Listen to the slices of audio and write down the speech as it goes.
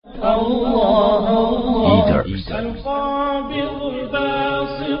الله الله Eater. القابض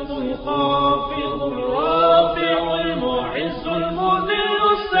الباسط الخافض الرافع المعز المذل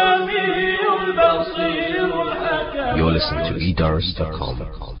السميع البصير الحكم. You're listening to eDars.com.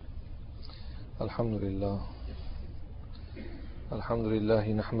 الحمد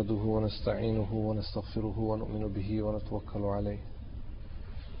لله نحمده ونستعينه ونستغفره ونؤمن به ونتوكل عليه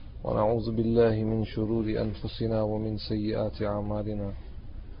ونعوذ بالله من شرور أنفسنا ومن سيئات أعمالنا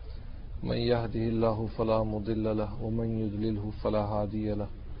من يهده الله فلا مضل له ومن يضلله فلا هادي له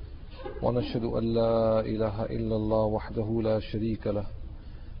ونشهد أن لا إله إلا الله وحده لا شريك له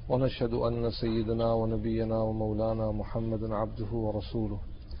ونشهد أن سيدنا ونبينا ومولانا محمد عبده ورسوله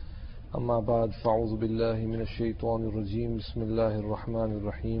أما بعد فأعوذ بالله من الشيطان الرجيم بسم الله الرحمن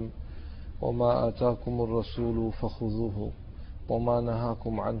الرحيم وما آتاكم الرسول فخذوه وما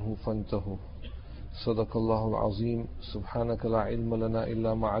نهاكم عنه فانتهوا صدق الله العظيم سبحانك لا علم لنا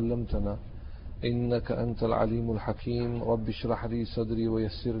إلا ما علمتنا إنك أنت العليم الحكيم رب اشرح لي صدري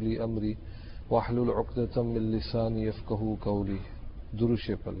ويسر لي أمري واحلل عقدة من لساني يفقهوا قولي درود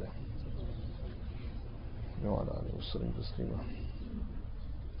شریف پڑھ لیں وعلى آله وسلم تسلیما.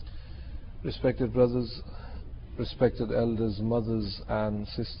 Respected brothers, respected elders, mothers and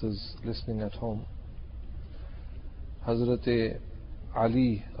sisters listening at home, Hazrat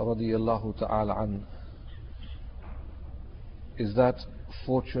Ali radiyallahu ta'ala an is that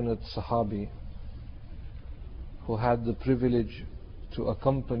fortunate Sahabi who had the privilege to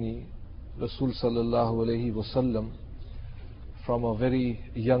accompany Rasul sallallahu alayhi wasallam from a very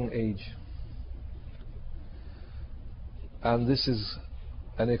young age. And this is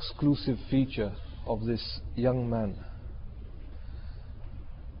an exclusive feature of this young man.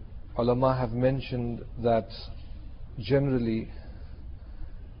 Ulama have mentioned that generally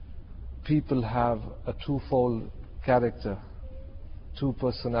people have a twofold character, two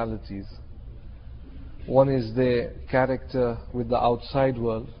personalities. One is their character with the outside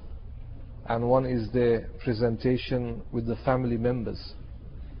world, and one is their presentation with the family members.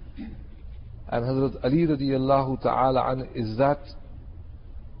 And Hazrat Ali radiyallahu ta'ala an is that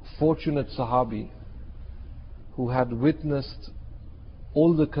fortunate Sahabi who had witnessed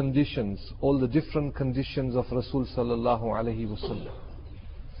all the conditions, all the different conditions of Rasul sallallahu alayhi wasallam.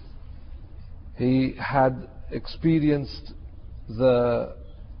 He had experienced the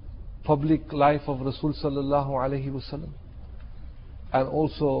public life of Rasul sallallahu alayhi wasallam and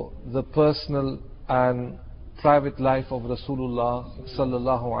also the personal and private life of Rasulullah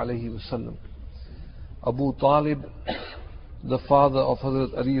sallallahu alayhi wasallam. Abu Talib, the father of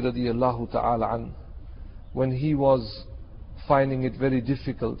Hazrat Ali radiyallahu ta'ala an, when he was finding it very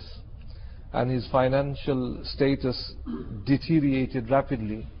difficult and his financial status deteriorated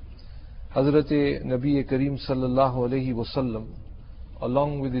rapidly, Hazrat Nabi Kareem sallallahu alayhi wasallam,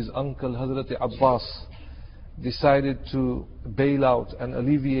 along with his uncle Hazrat Abbas, decided to bail out and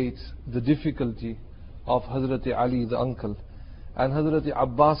alleviate the difficulty of Hazrat Ali, the uncle. And Hazrat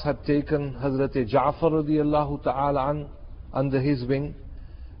Abbas had taken Hazrat Ja'far radiyallahu ta'ala an under his wing,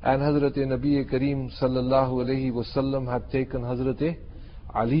 and Hazrat Nabi Kareem sallallahu alayhi wasallam had taken Hazrat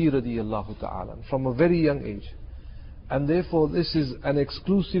Ali radiyallahu ta'ala from a very young age. And therefore this is an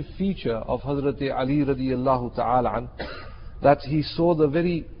exclusive feature of Hazrat Ali radiyallahu ta'ala an, that he saw the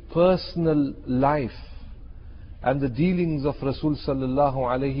very personal life and the dealings of Rasul sallallahu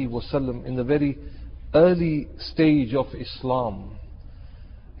alayhi wasallam in the very early stage of Islam.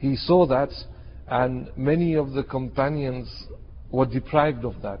 He saw that, and many of the companions were deprived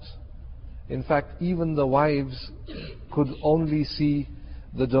of that. In fact, even the wives could only see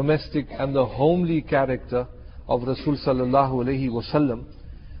the domestic and the homely character of Rasul sallallahu alayhi wasallam,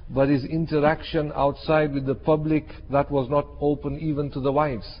 but his interaction outside with the public, that was not open even to the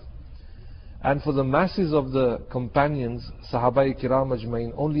wives. And for the masses of the companions, Sahabai Kiram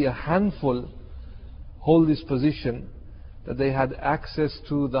Ajmain, only a handful hold this position, that they had access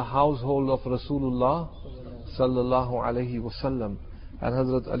to the household of Rasulullah sallallahu alayhi wasallam. And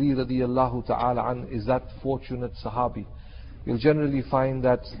Hazrat Ali radiyallahu ta'ala an is that fortunate Sahabi. You'll generally find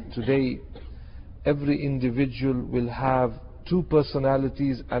that today every individual will have two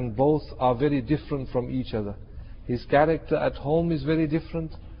personalities, and both are very different from each other. His character at home is very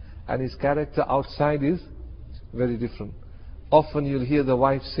different, and his character outside is very different. Often you'll hear the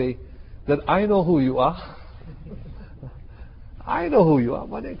wife say that, I know who you are. I know who you are.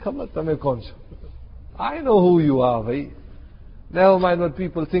 I know who you are, bhai. Never mind what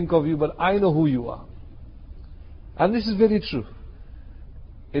people think of you, but I know who you are. And this is very true.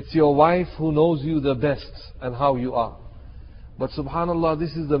 It's your wife who knows you the best and how you are. But subhanallah,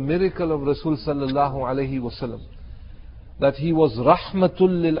 this is the miracle of Rasul sallallahu alayhi wasallam. that he was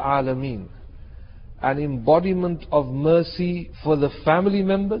rahmatul lil alameen, an embodiment of mercy for the family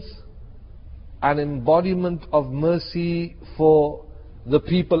members, an embodiment of mercy for the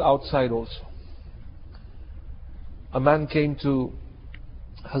people outside also. A man came to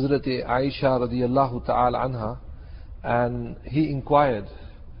Hazrat Aisha radiyallahu ta'ala anha and he inquired.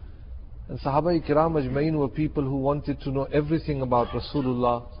 And Sahaba Kiram Ajmain were people who wanted to know everything about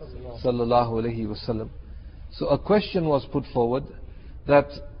Rasulullah sallallahu alayhi wasallam. So a question was put forward that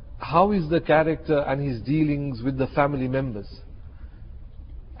how is the character and his dealings with the family members?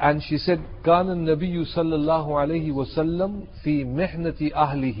 And she said, كان النبي صلى الله عليه وسلم في محنة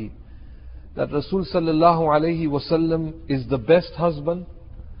أهله. That Rasul sallallahu alayhi wasallam is the best husband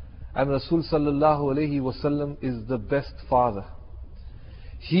and Rasul sallallahu alayhi wasallam is the best father.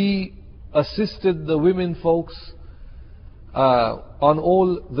 He assisted the women folks on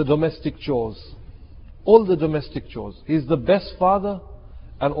all the domestic chores. All the domestic chores. He is the best father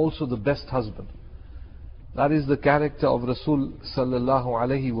and also the best husband. That is the character of Rasul sallallahu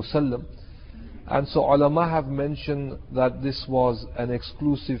alayhi wasallam. And so ulama have mentioned that this was an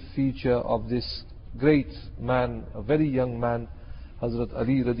exclusive feature of this great man, a very young man, Hazrat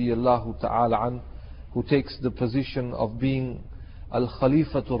Ali radiyallahu ta'ala an, who takes the position of being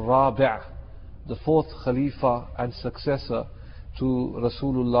Al-Khalifatul Rabi', the fourth Khalifa and successor to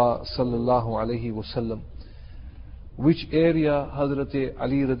Rasulullah sallallahu alayhi wasallam. Which area Hazrat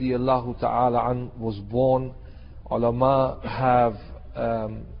Ali radiyallahu ta'ala an was born, ulama have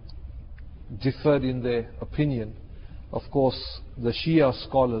differed in their opinion. Of course, the Shia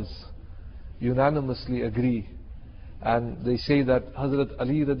scholars unanimously agree, and they say that Hazrat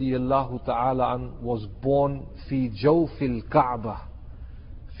Ali radiyallahu ta'ala an was born fi jawfil Kaaba.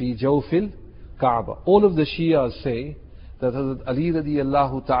 Fi jawfil Kaaba. All of the Shias say that Hazrat Ali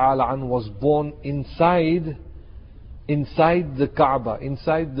radiyallahu ta'ala an was born inside the Kaaba,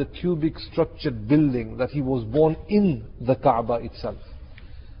 inside the cubic structured building, that he was born in the Kaaba itself.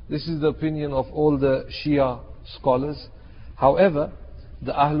 This is the opinion of all the Shia scholars. However,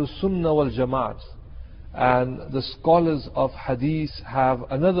 the Ahlus Sunnah wal Jamaat and the scholars of Hadith have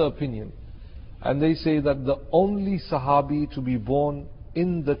another opinion, and they say that the only Sahabi to be born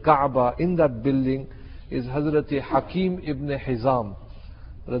in the Kaaba, in that building, is Hazrat Hakim ibn Hizam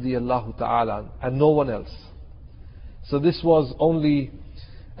radiyallahu ta'ala, and no one else. So this was only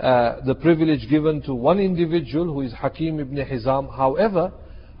the privilege given to one individual, who is Hakim ibn Hizam. However,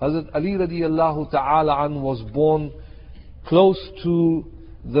 Hazrat Ali radiyallahu ta'ala an was born close to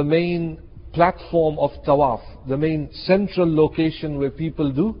the main platform of Tawaf, the main central location where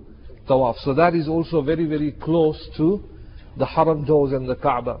people do Tawaf. So that is also very, very close to the Haram doors and the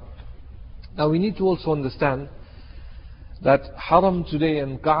Kaaba. Now we need to also understand that Haram today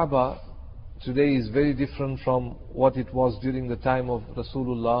and Kaaba today is very different from what it was during the time of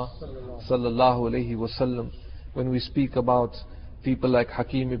Rasulullah sallallahu alayhi wasallam. When we speak about people like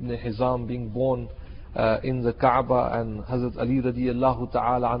Hakim ibn Hizam being born in the Kaaba, and Hazrat Ali radiyallahu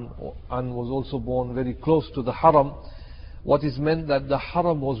ta'ala an was also born very close to the Haram, what is meant that the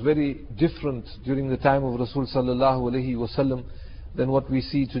Haram was very different during the time of Rasul sallallahu alayhi wasallam than what we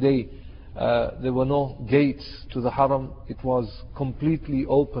see today. There were no gates to the Haram. It was completely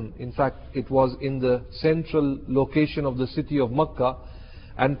open. In fact, it was in the central location of the city of Makkah,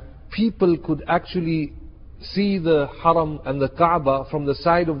 and people could actually see the Haram and the Kaaba from the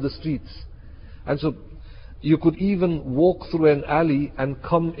side of the streets. And so you could even walk through an alley and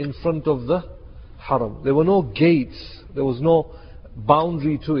come in front of the Haram. There were no gates, there was no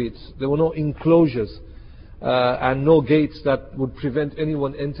boundary to it, there were no enclosures, and no gates that would prevent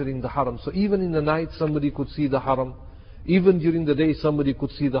anyone entering the Haram. So even in the night somebody could see the Haram, even during the day somebody could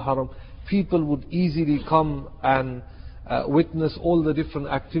see the Haram. People would easily come and witness all the different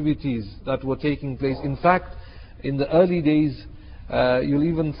activities that were taking place. In fact, in the early days, you'll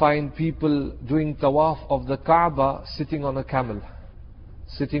even find people doing tawaf of the Kaaba sitting on a camel.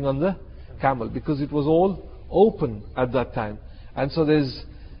 Sitting on the camel, because it was all open at that time. And so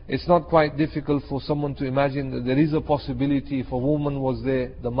it's not quite difficult for someone to imagine that there is a possibility if a woman was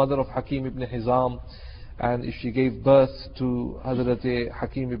there, the mother of Hakim ibn Hizam, and if she gave birth to Hazrat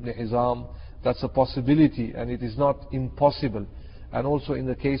Hakim ibn Hizam, that's a possibility, and it is not impossible. And also in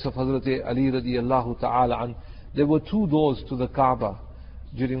the case of Hazrat Ali radiyallahu ta'ala an, there were two doors to the Kaaba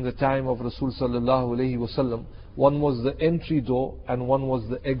during the time of Rasul sallallahu alayhi wasallam. One was the entry door and one was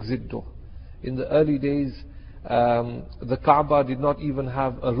the exit door. In the early days, the Kaaba did not even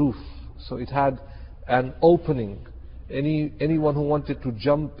have a roof, so it had an opening. Anyone who wanted to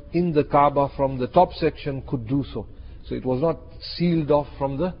jump in the Kaaba from the top section could do so. So it was not sealed off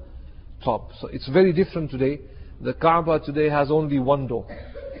from the top. So it's very different today. the Kaaba today has only one door.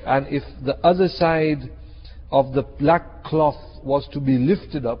 And if the other side of the black cloth was to be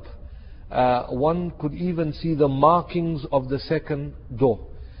lifted up, one could even see the markings of the second door.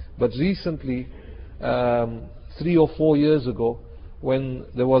 But recently, 3 or 4 years ago, when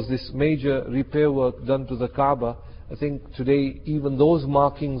there was this major repair work done to the Kaaba, I think today even those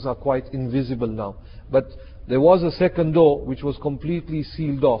markings are quite invisible now. But there was a second door which was completely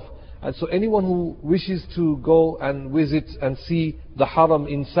sealed off. And so anyone who wishes to go and visit and see the Haram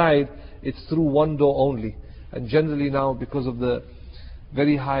inside, it's through one door only. And generally now, because of the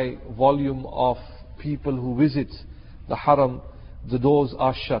very high volume of people who visit the Haram, the doors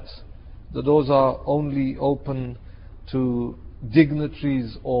are shut. The doors are only open to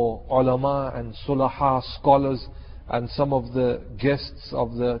dignitaries or ulama and sulaha, scholars, and some of the guests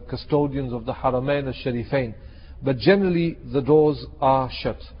of the custodians of the Haramain al-Sharifain. But generally the doors are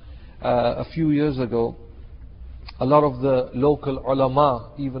shut. A few years ago, a lot of the local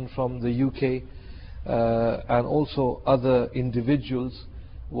ulama, even from the UK, and also other individuals,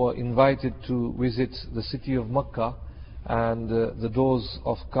 were invited to visit the city of Mecca, and the doors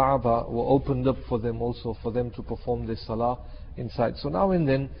of Kaaba were opened up for them also, for them to perform their salah inside. So now and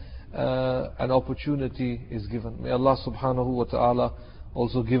then an opportunity is given. May Allah subhanahu wa ta'ala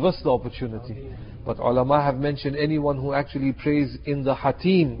also give us the opportunity. But ulama have mentioned anyone who actually prays in the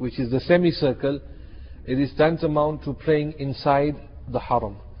hatim, which is the semicircle, it is tantamount to praying inside the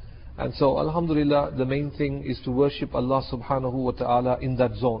haram. And so alhamdulillah, the main thing is to worship Allah subhanahu wa ta'ala in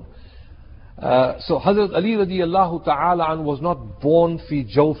that zone. So Hazrat Ali radiallahu ta'ala an was not born fi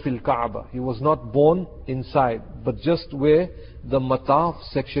jawfil Kaaba. He was not born inside, but just where the mataf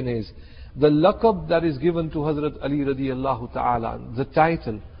section is. The laqab that is given to Hazrat Ali radiallahu ta'ala an, the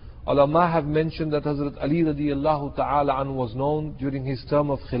title, ulama have mentioned that Hazrat Ali radiallahu ta'ala an was known during his term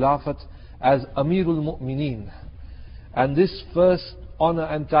of Khilafat as Amirul Mu'mineen. And this first honor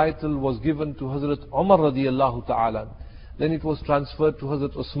and title was given to Hazrat Umar radiallahu ta'ala an. Then it was transferred to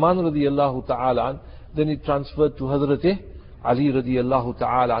Hazrat Usman radiallahu ta'ala an. Then it transferred to Hazrat Ali radiallahu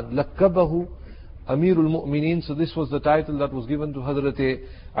ta'ala an. Lakabahu Amirul Mu'mineen. So this was the title that was given to Hazrat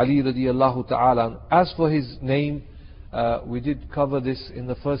Ali radiallahu ta'ala an. As for his name, we did cover this in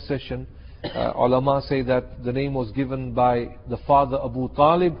the first session. Ulama say that the name was given by the father Abu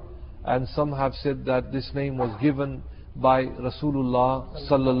Talib, and some have said that this name was given by Rasulullah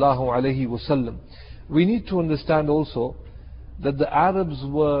sallallahu alayhi wasallam. We need to understand also that the Arabs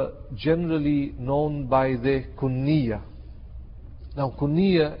were generally known by their kunniya. Now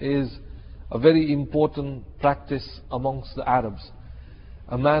kunniya is a very important practice amongst the Arabs.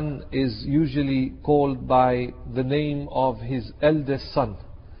 A man is usually called by the name of his eldest son.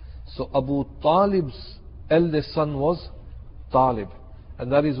 So Abu Talib's eldest son was Talib,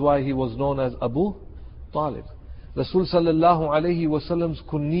 and that is why he was known as Abu Talib. Rasul sallallahu alayhi wasallam's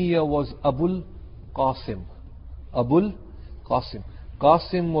kunniya was Abul Qasim. Abul Qasim.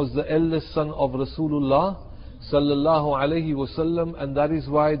 Qasim was the eldest son of Rasulullah sallallahu alayhi wasallam, and that is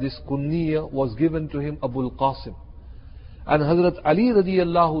why this kunniya was given to him, Abul Qasim. And Hazrat Ali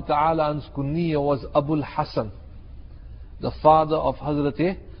radiallahu ta'ala an's kunniya was Abul Hasan, the father of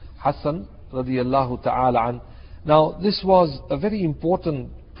Hazrat Hasan radiallahu ta'ala an. Now this was a very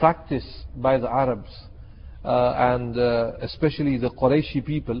important practice by the Arabs, and especially the Qurayshi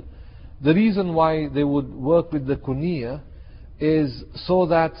people. The reason why they would work with the kunniya is so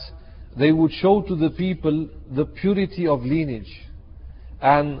that they would show to the people the purity of lineage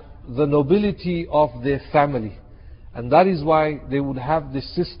and the nobility of their family. And that is why they would have this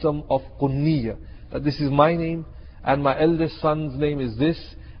system of kunniya, that this is my name and my eldest son's name is this,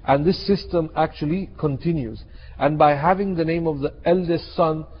 and this system actually continues. And by having the name of the eldest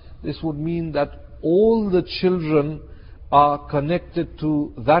son, this would mean that all the children are connected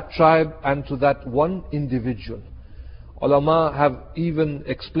to that tribe and to that one individual. Ulama have even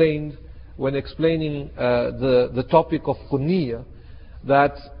explained, when explaining the topic of kunniya,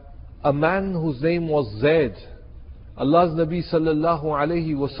 that a man whose name was Zaid, Allah's Nabi sallallahu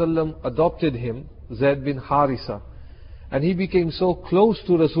alayhi wasallam adopted him, Zaid bin Harisa, and he became so close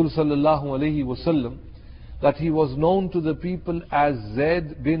to Rasul sallallahu alayhi wasallam that he was known to the people as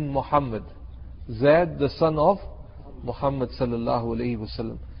Zaid bin Muhammad. Zaid, the son of Muhammad sallallahu alayhi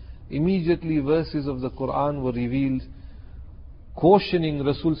wasallam. Immediately verses of the Quran were revealed cautioning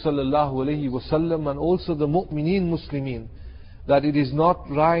Rasul sallallahu alayhi wasallam and also the mu'mineen Muslimin that it is not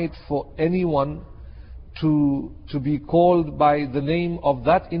right for anyone to be called by the name of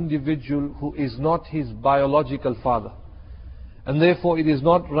that individual who is not his biological father. And therefore it is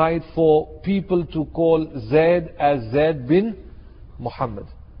not right for people to call Zaid as Zaid bin Muhammad.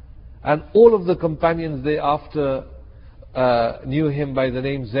 And all of the companions thereafter knew him by the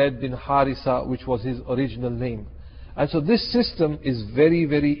name Zaid bin Harisa, which was his original name. And so this system is very,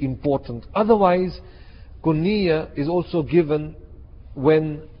 very important. Otherwise, kunniya is also given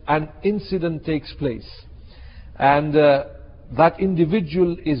when an incident takes place. And that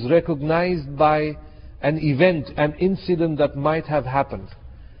individual is recognized by an event, an incident that might have happened.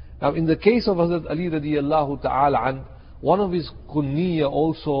 Now in the case of Hazrat Ali radiallahu ta'ala an, one of his kunniya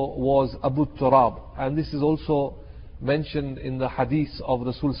also was Abu Turab. And this is also mentioned in the hadith of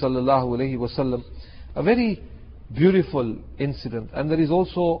Rasul sallallahu alayhi wasallam. A very beautiful incident. And there is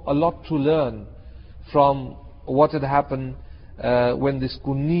also a lot to learn from what had happened when this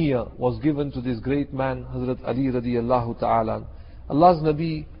kunniya was given to this great man, Hazrat Ali radiallahu ta'ala. Allah's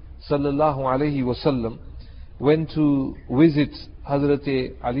Nabi sallallahu alayhi wasallam went to visit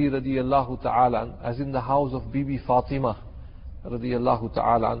Hazrat Ali radiallahu ta'ala as in the house of Bibi Fatima radiallahu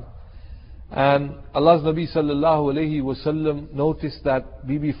ta'ala. And Allah's Nabi sallallahu alayhi wasallam noticed that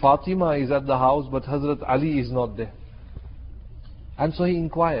Bibi Fatima is at the house but Hazrat Ali is not there. And so he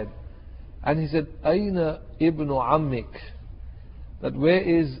inquired. And he said, Aina ibn Ammik? That where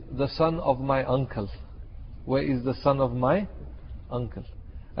is the son of my uncle? Where is the son of my uncle?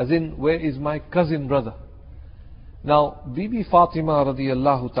 As in, where is my cousin brother? Now, Bibi Fatima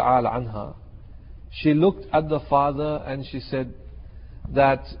radiallahu ta'ala anha, she looked at the father and she said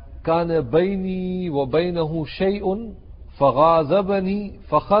that كان بيني وبينه شيء فغاضبني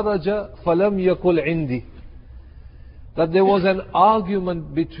فخرج فلم يقل عندي. That there was an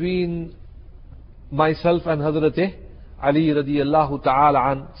argument between myself and Hazrat Ali radiallahu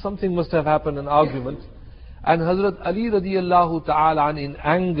ta'ala an. Something must have happened, an argument. And Hazrat Ali radiallahu ta'ala an in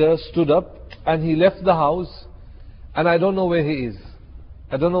anger stood up and he left the house, and I don't know where he is.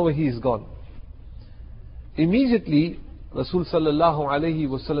 I don't know where he is gone. Immediately Rasul sallallahu alayhi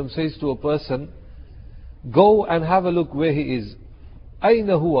wasallam says to a person, go and have a look where he is.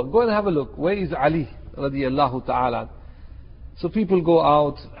 Aina huwa? Go and have a look. Where is Ali radiallahu ta'ala? So people go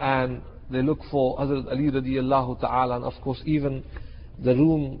out and they look for Hazrat Ali radiallahu ta'ala. And of course even the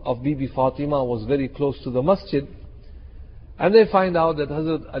room of Bibi Fatima was very close to the masjid. And they find out that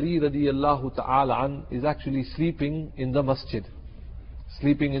Hazrat Ali radiallahu ta'ala an is actually sleeping in the masjid.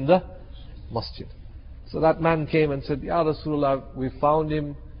 Sleeping in the masjid. So that man came and said, Ya Rasulullah, we found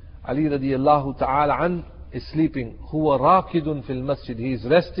him, Ali radiallahu ta'ala an is sleeping. Huwa raqidun fil masjid. He is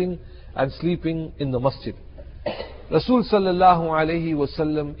resting and sleeping in the masjid. Rasul sallallahu alayhi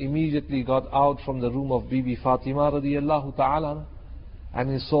wasallam immediately got out from the room of Bibi Fatima radiallahu ta'ala and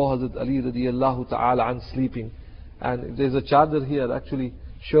he saw Hazrat Ali radiallahu ta'ala an sleeping. And there's a chadar here, I'll actually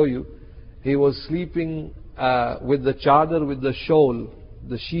show you. He was sleeping with the chadar, with the shawl,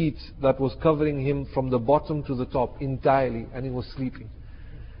 the sheet that was covering him from the bottom to the top entirely, and he was sleeping.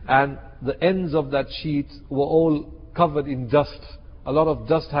 And the ends of that sheet were all covered in dust. A lot of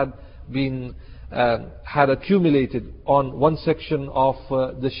dust had been had accumulated on one section of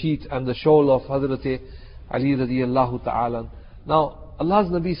the sheet and the shawl of Hazrat Ali radiallahu ta'ala. Now Allah's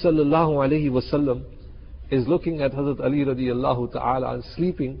Nabi sallallahu alayhi wasallam is looking at Hazrat Ali radiallahu ta'ala and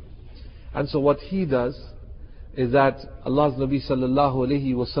sleeping. And so what he does is that Allah's Nabi sallallahu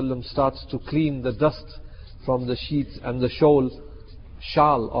alayhi wasallam starts to clean the dust from the sheets and the shawl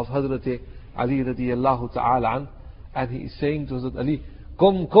of Hazrat Ali radiallahu ta'ala, and he is saying to Hazrat Ali,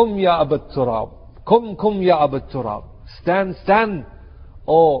 Kum ya Abat Turab, Kum ya Abat Turab. Stand,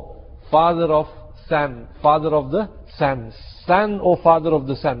 O father of sand, father of the sand. Stand, O father of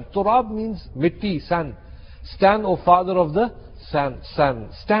the sand. Turab means mitti, sand. Stand, O father of the sand.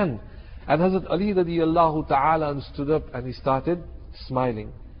 Stand. And Hazrat Ali radiallahu ta'ala stood up and he started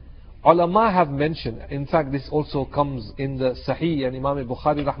smiling. Ulama have mentioned, in fact this also comes in the Sahih, and Imam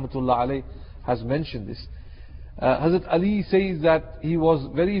Bukhari rahmatullah alayh has mentioned this. Hazrat Ali says that he was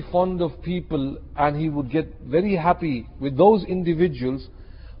very fond of people and he would get very happy with those individuals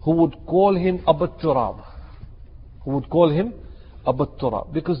who would call him Abat Turab. Who would call him Abat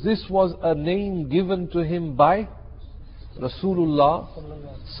Turab. Because this was a name given to him by Rasulullah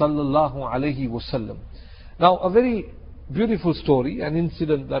sallallahu alayhi wasallam. Now a very beautiful story, an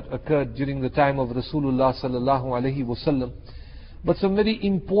incident that occurred during the time of Rasulullah sallallahu alayhi wasallam, but some very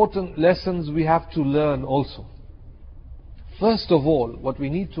important lessons we have to learn also. First of all, what we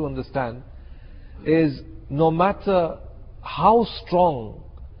need to understand is no matter how strong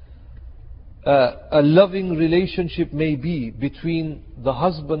a loving relationship may be between the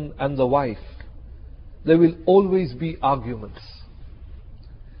husband and the wife, there will always be arguments.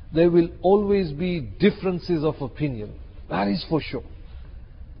 There will always be differences of opinion. That is for sure.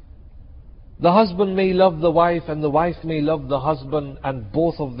 The husband may love the wife and the wife may love the husband, and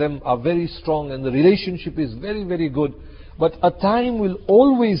both of them are very strong and the relationship is very, very good. But a time will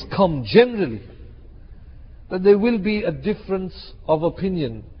always come, generally, that there will be a difference of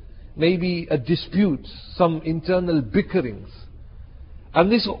opinion, maybe a dispute, some internal bickerings.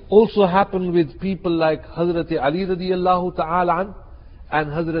 And this also happened with people like Hazrat Ali radiallahu ta'ala an and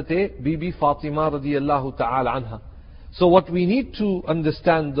Hazrat Bibi Fatima radiallahu ta'ala anha. So what we need to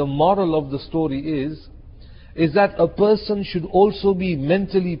understand, the moral of the story is that a person should also be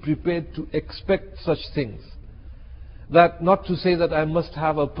mentally prepared to expect such things. That not to say that I must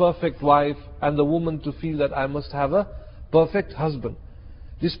have a perfect wife and the woman to feel that I must have a perfect husband.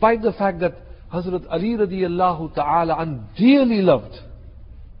 Despite the fact that Hazrat Ali radiallahu ta'ala an dearly loved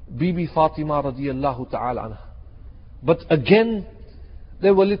Bibi Fatima radiallahu ta'ala anha. But again,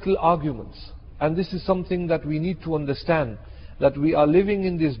 there were little arguments. And this is something that we need to understand, that we are living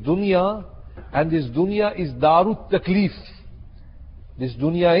in this dunya, and this dunya is darut taklif. This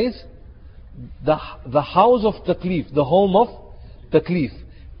dunya is the house of taklif, the home of taklif.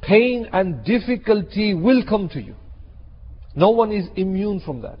 Pain and difficulty will come to you. No one is immune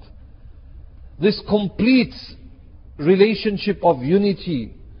from that. This complete relationship of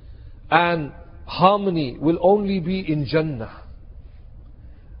unity and harmony will only be in Jannah.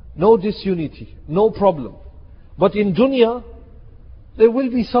 No disunity, no problem. But in dunya, there will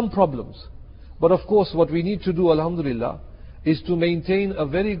be some problems. But of course, what we need to do, alhamdulillah, is to maintain a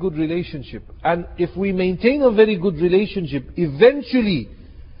very good relationship. And if we maintain a very good relationship, eventually,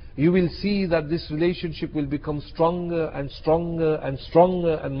 you will see that this relationship will become stronger and stronger and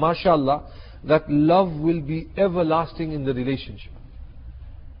stronger, and mashallah, that love will be everlasting in the relationship.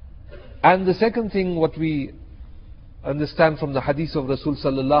 And the second thing, what we understand from the hadith of Rasul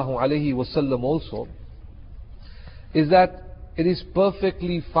sallallahu alaihi wasallam also, is that it is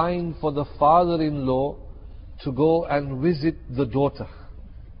perfectly fine for the father-in-law to go and visit the daughter.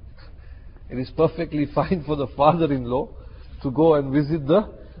 It is perfectly fine for the father-in-law to go and visit the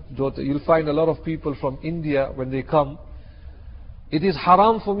daughter. You'll find a lot of people from India, when they come, it is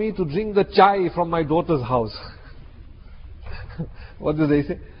haram for me to drink the chai from my daughter's house. What do they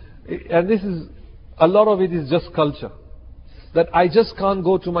say? And this is, a lot of it is just culture. That I just can't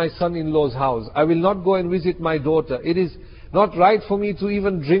go to my son-in-law's house. I will not go and visit my daughter. It is not right for me to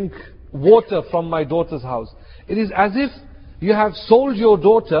even drink water from my daughter's house. It is as if you have sold your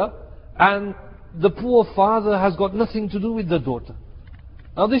daughter and the poor father has got nothing to do with the daughter.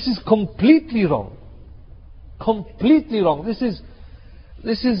 Now this is completely wrong. Completely wrong. This is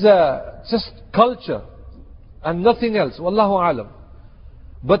just culture and nothing else. Wallahu alam.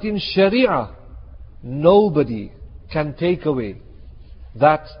 But in Sharia, nobody can take away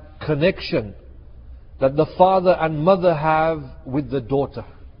that connection that the father and mother have with the daughter.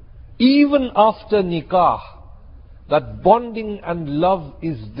 Even after nikah, that bonding and love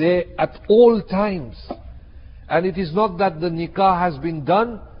is there at all times. And it is not that the nikah has been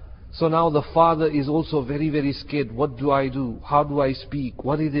done, so now the father is also very, very scared. What do I do? How do I speak?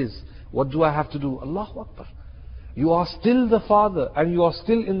 What it is? What do I have to do? Allahu Akbar. You are still the father and you are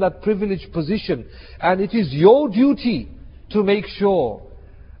still in that privileged position. And it is your duty to make sure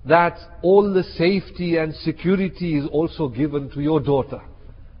that all the safety and security is also given to your daughter.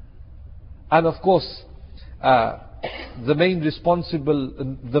 And of course, the main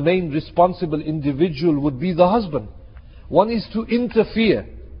responsible individual would be the husband. One is to interfere.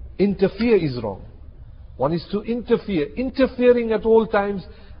 Interfere is wrong. One is to interfere. Interfering at all times,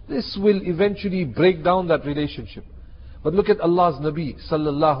 this will eventually break down that relationship. But look at Allah's Nabi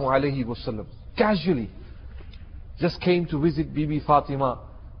sallallahu alaihi wasallam. Casually, just came to visit Bibi Fatima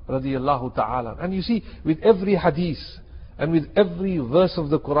radiyallahu ta'ala. And you see, with every hadith and with every verse of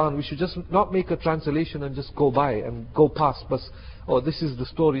the Quran, we should just not make a translation and just go by and go past. But, oh, this is the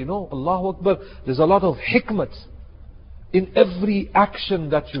story. No, Allahu Akbar. There's a lot of hikmat in every action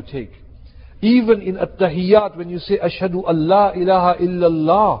that you take. Even in at-tahiyyat, when you say ashhadu an la ilaha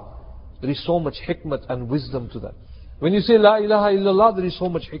illallah, there is so much hikmat and wisdom to that. When you say la ilaha illallah, there is so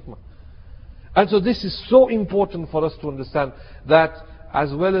much hikmah. And so this is so important for us to understand, that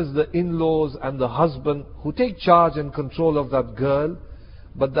as well as the in-laws and the husband who take charge and control of that girl,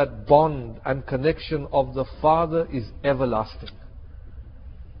 but that bond and connection of the father is everlasting.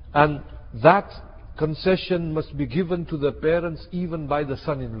 And that concession must be given to the parents even by the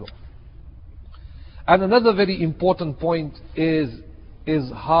son-in-law. And another very important point is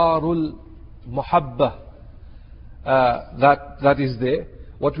Harul Muhabba that is there.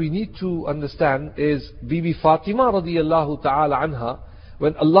 What we need to understand is Bibi Fatima radiyallahu ta'ala anha,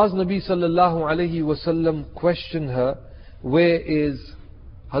 when Allah's Nabi sallallahu alayhi wasallam questioned her, where is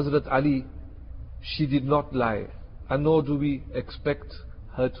Hazrat Ali? she did not lie, and nor do we expect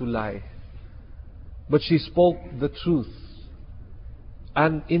her to lie. But she spoke the truth.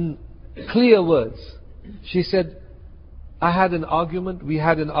 And in clear words, she said, we had an argument,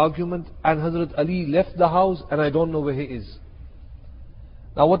 and Hazrat Ali left the house and I don't know where he is.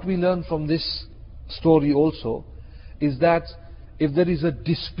 Now what we learn from this story also is that if there is a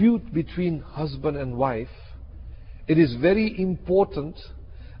dispute between husband and wife, it is very important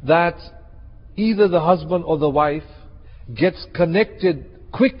that either the husband or the wife gets connected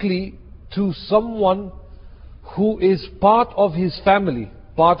quickly to someone who is part of his family,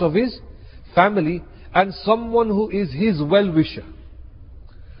 and someone who is his well-wisher,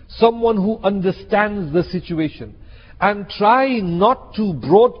 someone who understands the situation. And try not to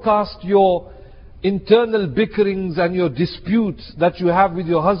broadcast your internal bickerings and your disputes that you have with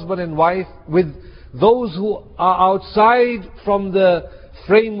your husband and wife with those who are outside from the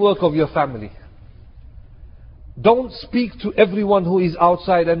framework of your family. Don't speak to everyone who is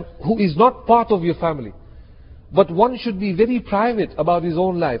outside and who is not part of your family. But one should be very private about his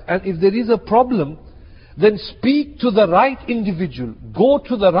own life. And if there is a problem, then speak to the right individual. Go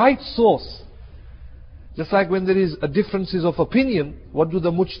to the right source. Just like when there is a differences of opinion, what do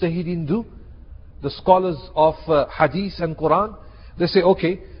the mujtahideen do? The scholars of hadith and Quran, they say,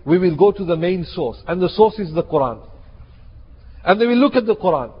 okay, we will go to the main source. And the source is the Quran. And they will look at the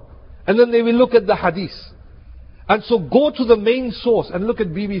Quran. And then they will look at the hadith. And so go to the main source and look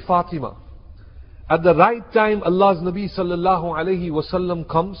at Bibi Fatima. At the right time, Allah's Nabi sallallahu alayhi wasallam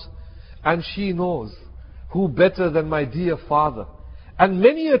comes, and she knows who better than my dear father. And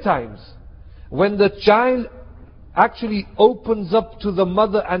many a times, when the child actually opens up to the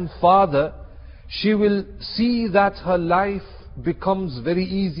mother and father, she will see that her life becomes very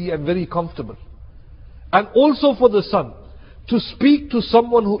easy and very comfortable. And also for the son, to speak to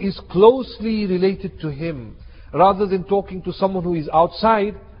someone who is closely related to him, rather than talking to someone who is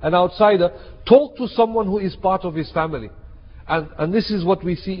outside, an outsider, talk to someone who is part of his family. And this is what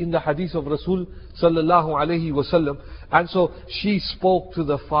we see in the hadith of Rasul sallallahu alayhi wasallam. And so she spoke to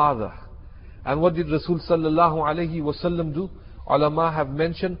the father. And what did Rasul sallallahu alayhi wasallam do? Ulama have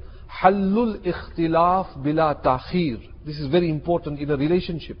mentioned, Hallul ikhtilaf bila ta'khir. This is very important in a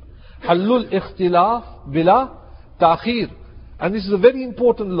relationship. Hallul ikhtilaf bila ta'khir. And this is a very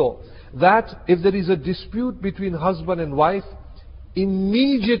important law, that if there is a dispute between husband and wife,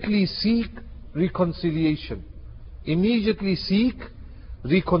 immediately seek reconciliation. Immediately seek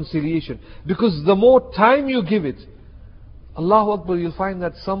reconciliation. Because the more time you give it, Allahu Akbar, you'll find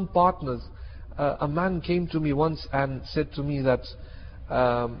that some partners, a man came to me once and said to me that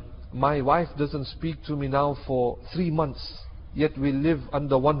my wife doesn't speak to me now for 3 months, yet we live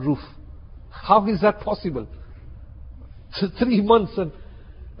under one roof. How is that possible? 3 months, and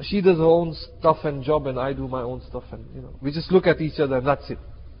she does her own stuff and job, and I do my own stuff, and we just look at each other and that's it.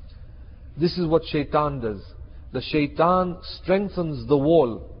 This is what shaitan does. The shaitan strengthens the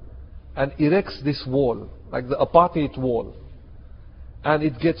wall and erects this wall, like the apartheid wall. And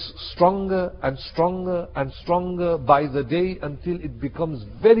it gets stronger and stronger and stronger by the day, until it becomes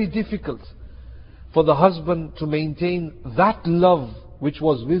very difficult for the husband to maintain that love which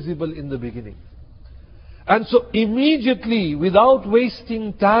was visible in the beginning. And so immediately, without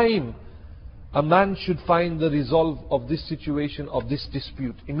wasting time, a man should find the resolve of this situation, of this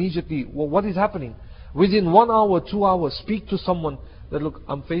dispute. Immediately, what is happening? Within 1 hour, 2 hours, speak to someone that, look,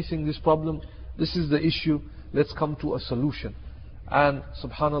 I'm facing this problem, this is the issue, let's come to a solution. And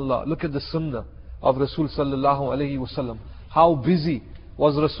subhanallah, look at the sunnah of Rasul sallallahu alayhi wasallam. How busy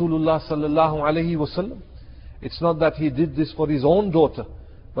was Rasulullah sallallahu alayhi wasallam? It's not that he did this for his own daughter,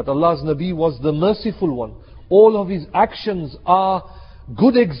 but Allah's Nabi was the merciful one. All of his actions are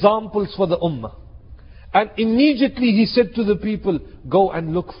good examples for the ummah. And immediately he said to the people, go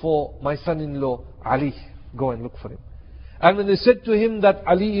and look for my son-in-law Ali. Go and look for him. And when they said to him that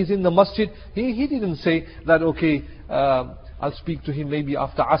Ali is in the masjid, he didn't say that, okay, I'll speak to him maybe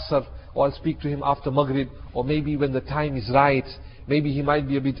after Asr, or I'll speak to him after Maghrib, or maybe when the time is right. Maybe he might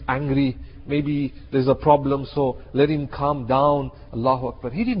be a bit angry, maybe there's a problem, so let him calm down. Allahu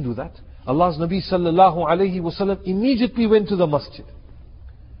Akbar. He didn't do that. Allah's Nabi sallallahu alayhi wasallam immediately went to the masjid.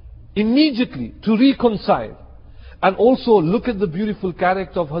 Immediately, to reconcile. And also look at the beautiful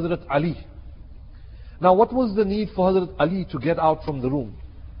character of Hazrat Ali. Now what was the need for Hazrat Ali to get out from the room?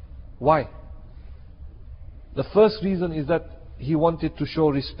 Why? The first reason is that he wanted to show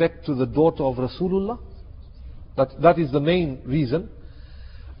respect to the daughter of Rasulullah. That is the main reason.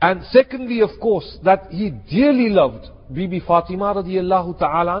 And secondly, of course, that he dearly loved Bibi Fatima radiallahu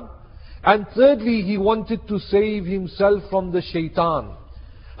ta'ala. And thirdly, he wanted to save himself from the shaitan.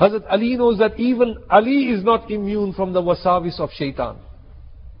 Hazrat Ali knows that even Ali is not immune from the wasawis of shaitan.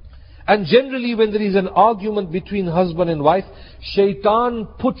 And generally when there is an argument between husband and wife, shaitan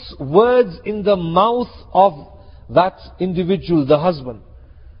puts words in the mouth of that individual, the husband.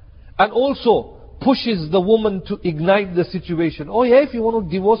 And also pushes the woman to ignite the situation. Oh yeah, if you want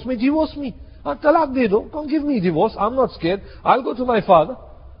to divorce me, divorce me. Talaq de do, don't give me divorce, I'm not scared. I'll go to my father.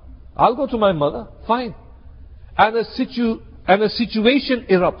 I'll go to my mother. Fine. And a situation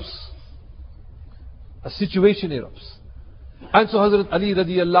erupts. A situation erupts. And so Hazrat Ali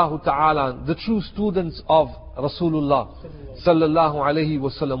radiallahu ta'ala, the true students of Rasulullah sallallahu alayhi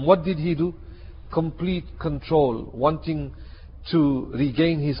wasallam, what did he do? Complete control, wanting to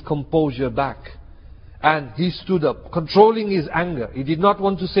regain his composure back. And he stood up, controlling his anger. He did not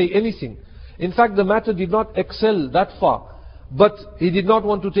want to say anything. In fact, the matter did not excel that far. But he did not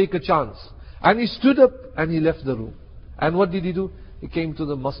want to take a chance. And he stood up and he left the room. And what did he do? He came to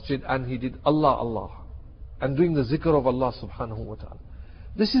the masjid and he did Allah, Allah. And doing the zikr of Allah subhanahu wa ta'ala.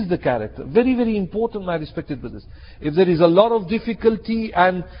 This is the character. Very, very important, my respected brothers. If there is a lot of difficulty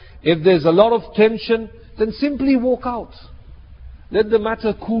and if there's a lot of tension, then simply walk out. Let the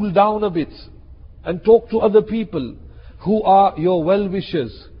matter cool down a bit. And talk to other people who are your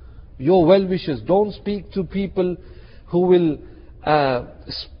well-wishers. Your well-wishers. Don't speak to people who will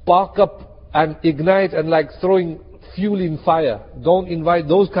spark up and ignite and like throwing fuel in fire. Don't invite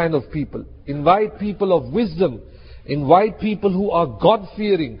those kind of people. Invite people of wisdom. Invite people who are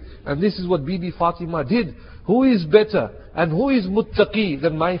God-fearing. And this is what Bibi Fatima did. Who is better and who is muttaqi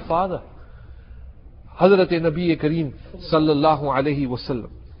than my father? Hazrat Nabi Kareem sallallahu alayhi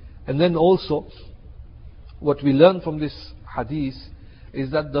wasallam. And then also, what we learn from this hadith is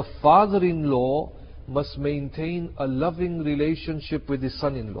that the father-in-law must maintain a loving relationship with his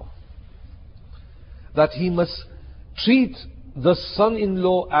son-in-law. That he must treat the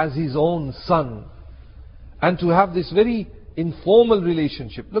son-in-law as his own son. And to have this very informal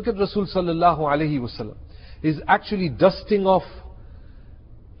relationship. Look at Rasul sallallahu alayhi wasallam. He's actually dusting off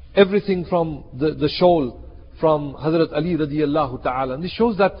everything from the shawl from Hazrat Ali radiallahu ta'ala. And this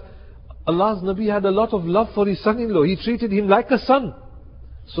shows that Allah's Nabi had a lot of love for his son-in-law. He treated him like a son.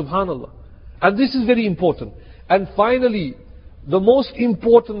 Subhanallah. And this is very important. And finally, the most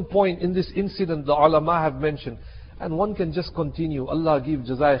important point in this incident the ulama have mentioned, and one can just continue. Allah give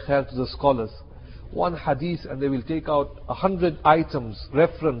jazai khair to the scholars. One hadith and they will take out 100 items,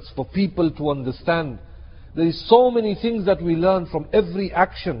 reference for people to understand. There is so many things that we learn from every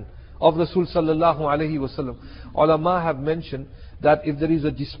action of Rasul sallallahu alayhi wasallam. Ulama have mentioned that if there is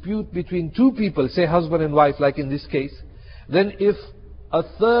a dispute between two people, say husband and wife like in this case, then if a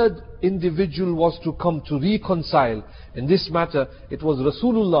third individual was to come to reconcile in this matter, it was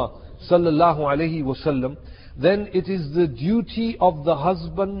Rasulullah sallallahu alayhi wasallam, then it is the duty of the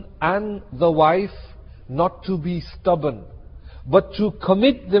husband and the wife not to be stubborn, but to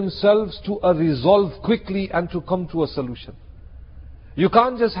commit themselves to a resolve quickly and to come to a solution. You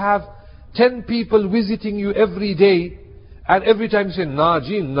can't just have 10 people visiting you every day and every time say, nah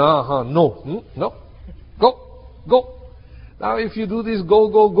ji, nah, no, no, go. Now if you do this go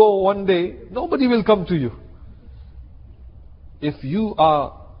one day, nobody will come to you. If you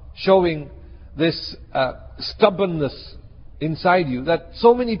are showing this stubbornness inside you, that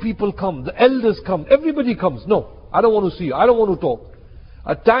so many people come, the elders come, everybody comes. No, I don't want to see you, I don't want to talk.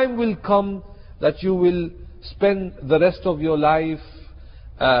 A time will come that you will spend the rest of your life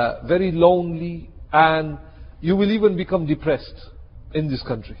very lonely, and you will even become depressed in this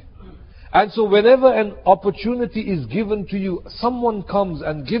country. And so whenever an opportunity is given to you, someone comes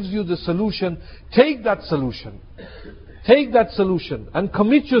and gives you the solution, take that solution. Take that solution and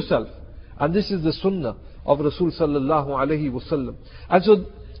commit yourself. And this is the sunnah of Rasul sallallahu alayhi wasallam. And so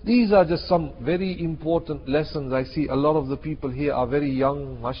these are just some very important lessons. I see a lot of the people here are very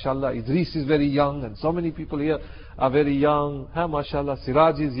young, mashallah. Idris is very young, and so many people here are very young. Mashallah,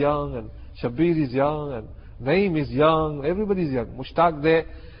 Siraj is young, and Shabir is young, and Naeem is young, everybody is young. Mushtaq there,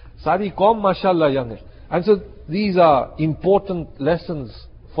 Sari Qaum mashallah young. And so these are important lessons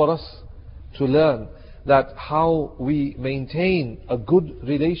for us to learn, that how we maintain a good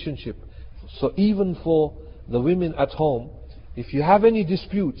relationship. So even for the women at home, if you have any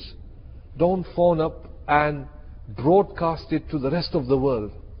disputes, don't phone up and broadcast it to the rest of the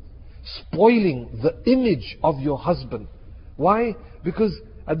world, spoiling the image of your husband. Why? Because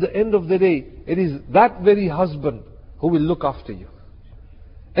at the end of the day, it is that very husband who will look after you.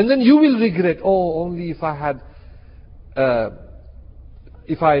 And then you will regret, oh, only if I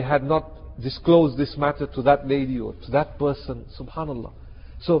had not disclosed this matter to that lady or to that person. Subhanallah.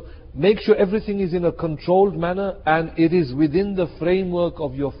 So make sure everything is in a controlled manner and it is within the framework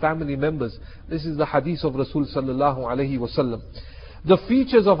of your family members. This is the hadith of Rasul sallallahu alaihi wasallam. The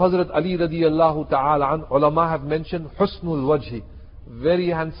features of Hazrat Ali radiallahu ta'ala an, ulama have mentioned husnul wajhi, very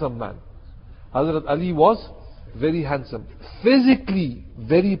handsome man. Hazrat Ali was very handsome, physically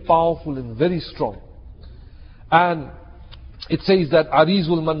very powerful and very strong. And it says that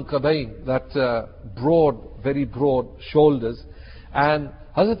arizul mankabain, that broad, very broad shoulders. And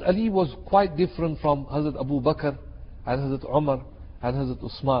Hazrat Ali was quite different from Hazrat Abu Bakr and Hazrat Umar and Hazrat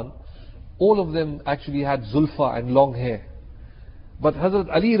Usman. All of them actually had zulfa and long hair. But Hazrat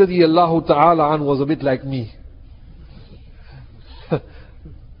Ali radiallahu ta'ala an was a bit like me.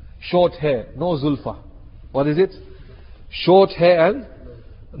 Short hair, no zulfa. What is it? Short hair and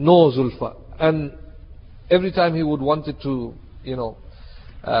no zulfa. And every time he would wanted to,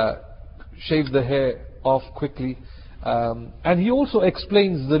 shave the hair off quickly. And he also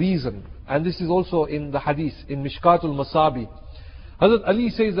explains the reason. And this is also in the hadith, in Mishkatul Masabi. Hazrat Ali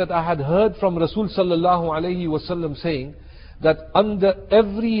says that I had heard from Rasul sallallahu alayhi wasallam saying that under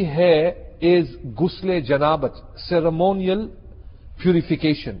every hair is ghusl janabat, ceremonial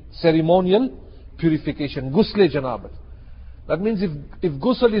purification. Ceremonial purification, ghusl janabat. That means if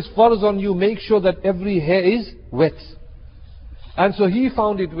ghusl is farz on you, make sure that every hair is wet. And so he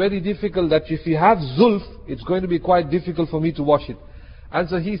found it very difficult that if you have zulf, it's going to be quite difficult for me to wash it. And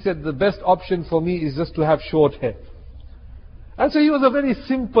so he said the best option for me is just to have short hair. And so he was a very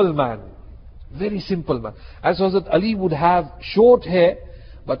simple man. Very simple man. And so Hazrat Ali would have short hair,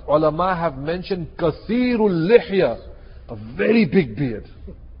 but ulama have mentioned kathirul lihya, a very big beard.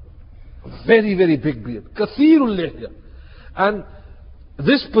 A very, very big beard. Kathirul lihya. And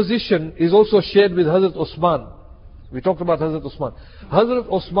this position is also shared with Hazrat Osman. We talked about Hazrat Osman. Hazrat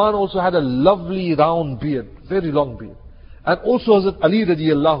Osman also had a lovely round beard, very long beard. And also Hazrat Ali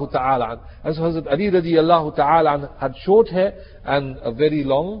radiallahu ta'ala an. And so Hazrat Ali radiallahu ta'ala an had short hair and a very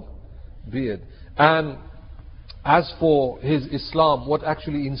long beard. And as for his Islam, what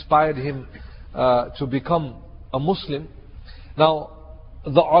actually inspired him to become a Muslim. Now,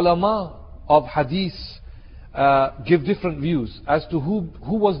 the ulama of hadith give different views as to who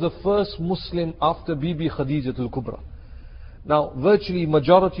was the first Muslim after Bibi Khadijatul Kubra. Now, virtually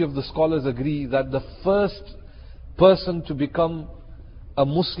majority of the scholars agree that the first person to become a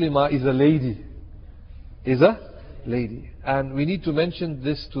Muslimah is a lady. Is a lady. And we need to mention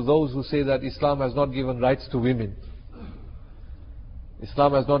this to those who say that Islam has not given rights to women.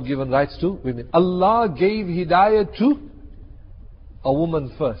 Islam has not given rights to women. Allah gave hidayah to a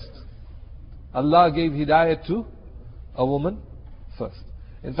woman first. Allah gave hidayah to a woman first.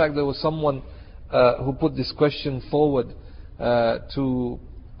 In fact, there was someone who put this question forward to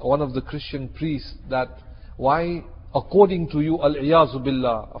one of the Christian priests, that why, according to you, al-iyazu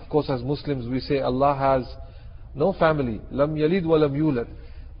billah, of course as Muslims we say Allah has no family, lam yalid wa lam yulad.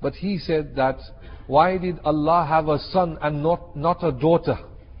 But he said that, why did Allah have a son and not a daughter?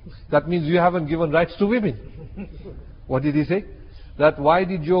 That means you haven't given rights to women. What did he say? That why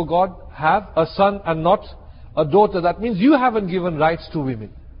did your God have a son and not a daughter? That means you haven't given rights to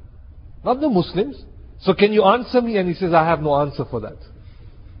women, not the Muslims. So can you answer me? And he says, I have no answer for that.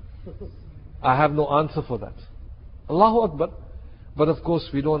 I have no answer for that. Allahu Akbar. But of course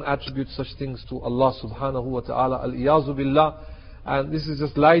we don't attribute such things to Allah subhanahu wa ta'ala. Al-iyazu billah. And this is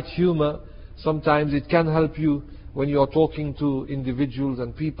just light humor. Sometimes it can help you when you are talking to individuals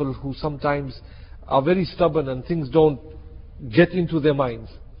and people who sometimes are very stubborn and things don't get into their minds.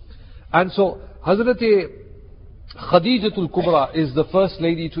 And so Hazrat Khadijatul Kubra is the first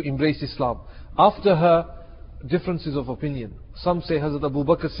lady to embrace Islam. After her, differences of opinion. Some say Hazrat Abu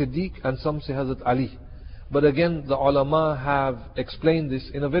Bakr Siddiq and some say Hazrat Ali. But again, the ulama have explained this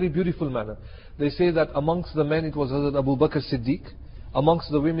in a very beautiful manner. They say that amongst the men it was Hazrat Abu Bakr Siddiq,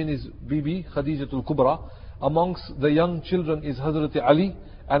 amongst the women is Bibi Khadijatul Kubra, amongst the young children is Hazrat Ali,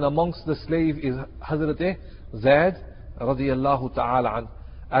 and amongst the slave is Hazrat Zaid radiyallahu ta'ala an.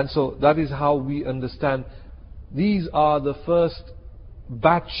 And so that is how we understand these are the first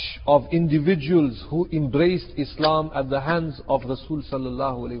batch of individuals who embraced Islam at the hands of Rasul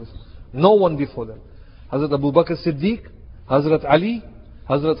sallallahu alayhi wasallam. No one before them. Hazrat Abu Bakr Siddiq, Hazrat Ali,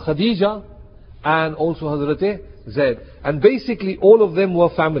 Hazrat Khadija, and also Hazrat Zaid. And basically all of them were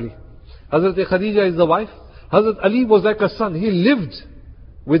family. Hazrat Khadija is the wife. Hazrat Ali was like a son. He lived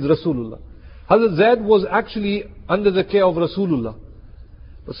with Rasulullah. Hazrat Zaid was actually under the care of Rasulullah.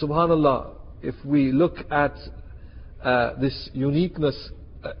 But subhanallah, if we look at this uniqueness,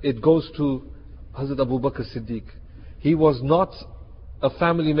 it goes to Hazrat Abu Bakr Siddiq. He was not a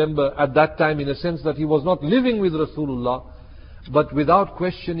family member at that time, in a sense that he was not living with Rasulullah, but without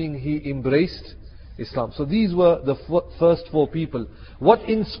questioning he embraced Islam. So these were the first 4 people. What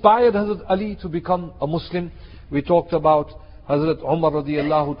inspired Hazrat Ali to become a Muslim? We talked about Hazrat Umar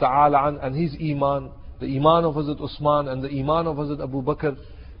radiallahu ta'ala an and his Iman, the Iman of Hazrat Usman and the Iman of Hazrat Abu Bakr.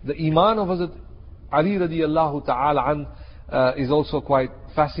 The Iman of Hazrat Ali radiallahu ta'ala an is also quite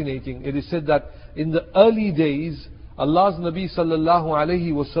fascinating. It is said that in the early days, Allah's Nabi sallallahu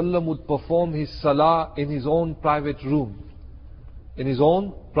alayhi wasallam would perform his salah in his own private room. In his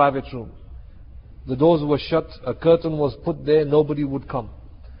own private room. The doors were shut, a curtain was put there, nobody would come.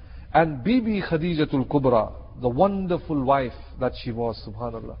 And Bibi Khadijatul Kubra, the wonderful wife that she was,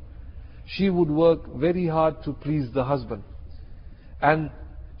 subhanallah, she would work very hard to please the husband. And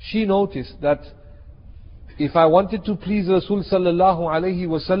she noticed that if I wanted to please Rasul sallallahu alayhi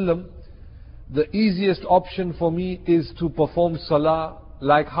wasallam, the easiest option for me is to perform salah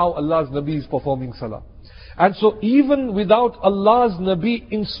like how Allah's Nabi is performing salah. And so even without Allah's Nabi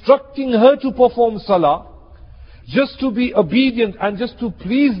instructing her to perform salah, just to be obedient and just to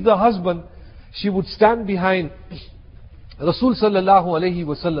please the husband, she would stand behind Rasul sallallahu alayhi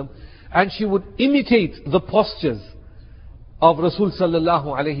wasallam and she would imitate the postures of Rasul sallallahu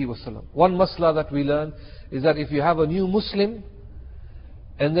alayhi wasallam. One masla that we learn is that if you have a new Muslim,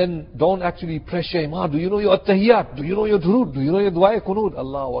 and then don't actually pressure him, do you know your at-tahiyyat? Do you know your durood? Do you know your dua kunood?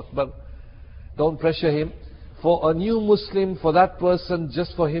 Allahu Akbar. Don't pressure him. For a new Muslim, for that person,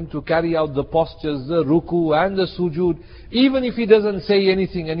 just for him to carry out the postures, the ruku and the sujood, even if he doesn't say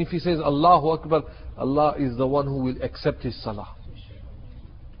anything, and if he says Allahu Akbar, Allah is the one who will accept his salah.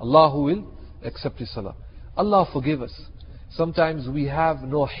 Allah who will accept his salah. Allah forgive us. Sometimes we have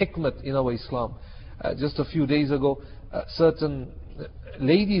no hikmat in our Islam. Just a few days ago, certain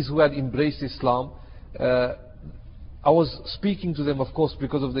ladies who had embraced Islam, I was speaking to them, of course,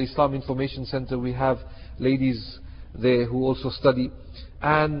 because of the Islam Information Center. We have ladies there who also study,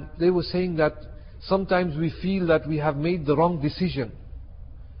 and they were saying that sometimes we feel that we have made the wrong decision.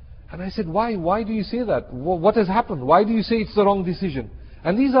 And I said, why do you say that? What has happened? Why do you say it's the wrong decision?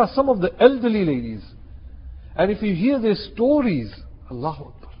 And these are some of the elderly ladies. And if you hear their stories, Allahu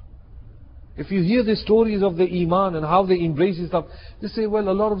Akbar, if you hear the stories of the Iman and how they embrace Islam, they say, well,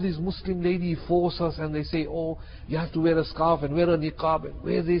 a lot of these Muslim ladies force us, and they say, oh, you have to wear a scarf and wear a niqab and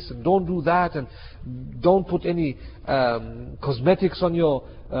wear this and don't do that and don't put any cosmetics on your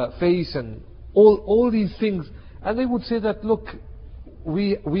face and all these things. And they would say that, look,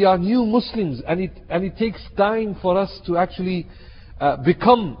 we are new Muslims, and it takes time for us to actually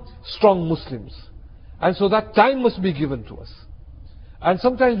become strong Muslims. And so that time must be given to us. And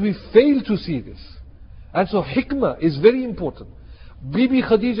sometimes we fail to see this. And so hikmah is very important. Bibi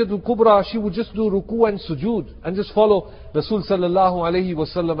Khadijatul Kubra, she would just do ruku and sujood and just follow Rasul sallallahu alayhi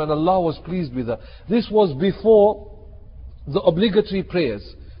wasallam, and Allah was pleased with her. This was before the obligatory prayers.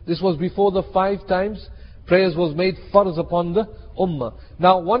 This was before the 5 times prayers was made farz upon the ummah.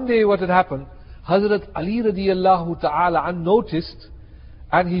 Now one day what had happened, Hazrat Ali radiyallahu ta'ala an noticed,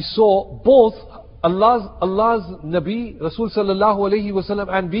 and he saw both Allah's Nabi, Rasul sallallahu alayhi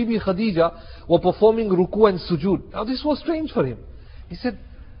wasallam, and Bibi Khadija were performing ruku and sujood. Now this was strange for him. He said,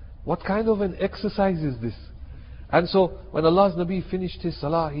 what kind of an exercise is this? And so when Allah's Nabi finished his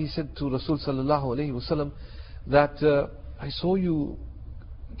salah, he said to Rasul sallallahu alayhi wasallam that I saw you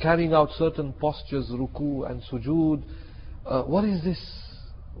carrying out certain postures, ruku and sujood. What is this?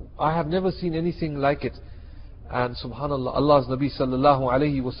 I have never seen anything like it. And subhanallah, Allah's Nabi sallallahu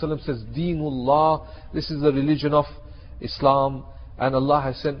alayhi wasallam says, Deenullah, this is the religion of Islam, and Allah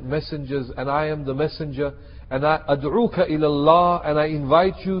has sent messengers, and I am the messenger, and I ad'uka ilallah, and I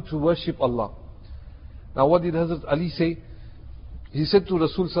invite you to worship Allah. Now what did Hazrat Ali say? He said to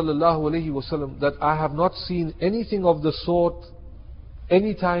Rasul sallallahu alayhi wasallam that I have not seen anything of the sort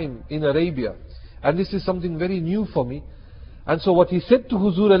any time in Arabia, and this is something very new for me. And so what he said to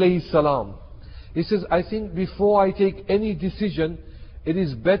Huzur alayhi salam, he says, I think before I take any decision, it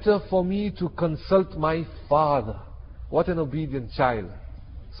is better for me to consult my father. What an obedient child.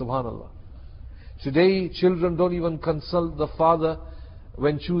 Subhanallah. Today, children don't even consult the father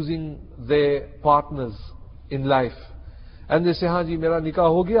when choosing their partners in life. And they say, haan ji, mera nikah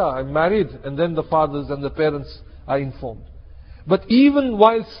ho gaya, I'm married. And then the fathers and the parents are informed. But even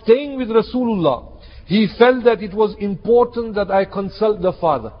while staying with Rasulullah, he felt that it was important that I consult the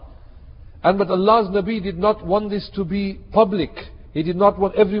father. But Allah's Nabi did not want this to be public. He did not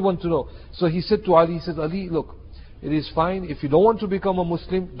want everyone to know. So he said to Ali, he said, Ali, look, it is fine. If you don't want to become a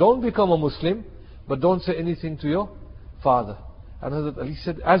Muslim, don't become a Muslim, but don't say anything to your father. And Hazrat Ali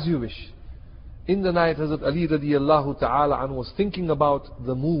said, as you wish. In the night, Hazrat Ali radiyallahu ta'ala an was thinking about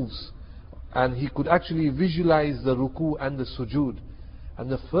the moves and he could actually visualize the ruku and the sujood. And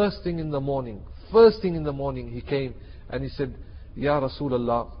the first thing in the morning, he came and he said, Ya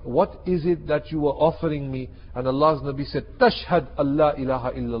Rasulullah, what is it that you were offering me? And Allah's Nabi said, Tashhad Allah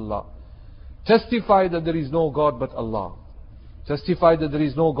ilaha illallah. Testify that there is no God but Allah. Testify that there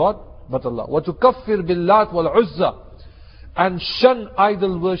is no God but Allah. وَتُكَفِّرْ بِاللَّاتِ وَالْعُزَّةِ. And shun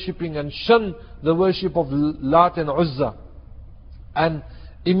idol worshipping and shun the worship of Lat and Uzza. And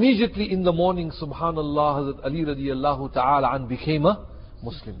immediately in the morning, subhanallah, Hazrat Ali radiallahu ta'ala an became a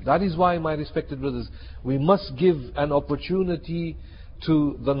Muslim. That is why, my respected brothers, we must give an opportunity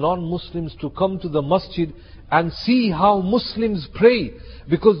to the non-Muslims to come to the masjid and see how Muslims pray.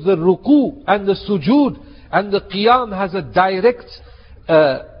 Because the ruku and the sujood and the qiyam has a direct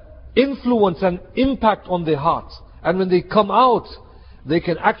influence and impact on their hearts. And when they come out, they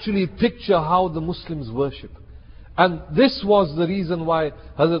can actually picture how the Muslims worship. And this was the reason why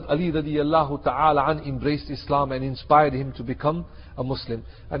Hazrat Ali radiallahu ta'ala an embraced Islam and inspired him to become a Muslim.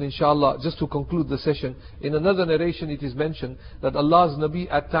 And inshallah, just to conclude the session, in another narration it is mentioned that Allah's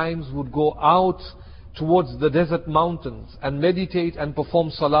Nabi at times would go out towards the desert mountains and meditate and perform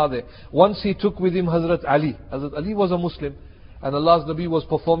salah there. Once he took with him Hazrat Ali. Hazrat Ali was a Muslim, and Allah's Nabi was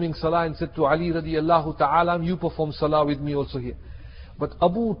performing salah and said to Ali radiallahu ta'ala, you perform salah with me also here. But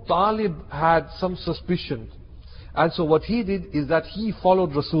Abu Talib had some suspicion. And so what he did is that he followed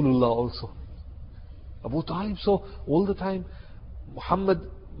Rasulullah also. Abu Talib saw all the time, Muhammad,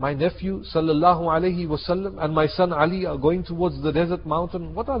 my nephew, sallallahu alayhi wasallam, and my son Ali are going towards the desert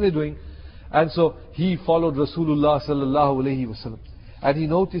mountain. What are they doing? And so he followed Rasulullah sallallahu alayhi wasallam. And he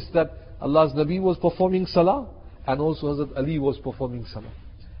noticed that Allah's Nabi was performing salah, and also Hazrat Ali was performing salah.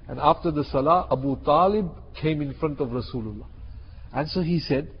 And after the salah, Abu Talib came in front of Rasulullah. And so he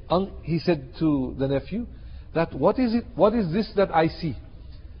said to the nephew, that what is this that I see?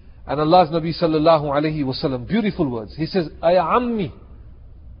 And Allah's Nabi sallallahu alayhi wasallam, beautiful words. He says, Aya ammi,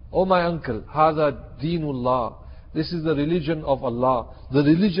 oh my uncle, hada deenullah. This is the religion of Allah, the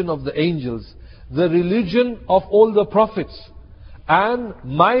religion of the angels, the religion of all the prophets, and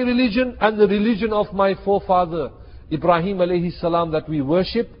my religion and the religion of my forefather Ibrahim alayhi salam, that we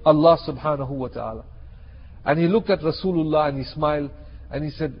worship Allah subhanahu wa ta'ala. And he looked at Rasulullah and he smiled and he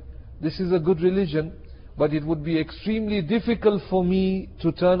said, this is a good religion, but it would be extremely difficult for me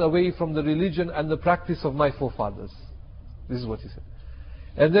to turn away from the religion and the practice of my forefathers. This is what he said.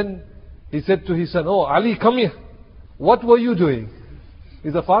 And then he said to his son, oh Ali, come here. What were you doing?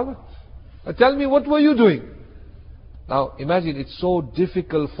 He's a father. Tell me, what were you doing? Now imagine, it's so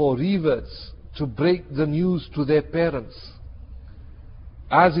difficult for reverts to break the news to their parents,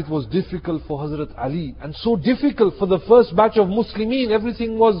 as it was difficult for Hazrat Ali, and so difficult for the first batch of Muslimin.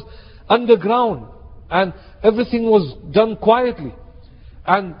 Everything was underground and everything was done quietly.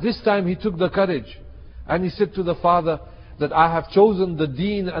 And this time he took the courage and he said to the father that I have chosen the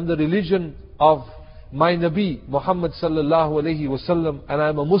deen and the religion of my Nabi Muhammad sallallahu alayhi wasallam, and I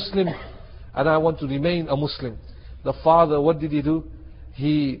am a Muslim and I want to remain a Muslim. The father, what did he do?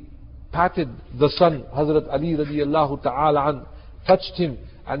 He patted the son, Hazrat Ali radiallahu ta'ala an, touched him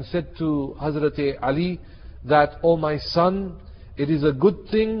and said to Hazrat Ali that, oh my son, it is a good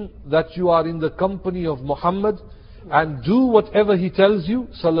thing that you are in the company of Muhammad, and do whatever he tells you,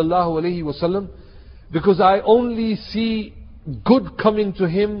 sallallahu alayhi wasallam, because I only see good coming to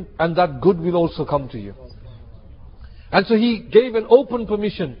him, and that good will also come to you. And so he gave an open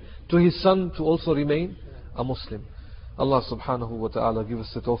permission to his son to also remain a Muslim. Allah subhanahu wa ta'ala give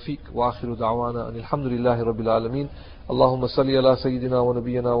us the tawfiq. Wa akhiru da'wana and alhamdulillahi rabbil alameen. Allahumma salli ala sayyidina wa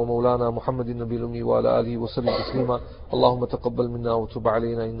nabiyyina wa maulana Muhammadin nabiyil ummi wa ala alihi wa sallim taslima. Allahumma taqabbal minna wa tub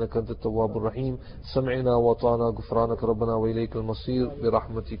alayna innaka antat tawwabur rahim. Sam'ina wa ata'na ghufranaka rabbana wa ilayka al-masir bi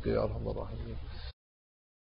rahmatika ya arhamar rahimin.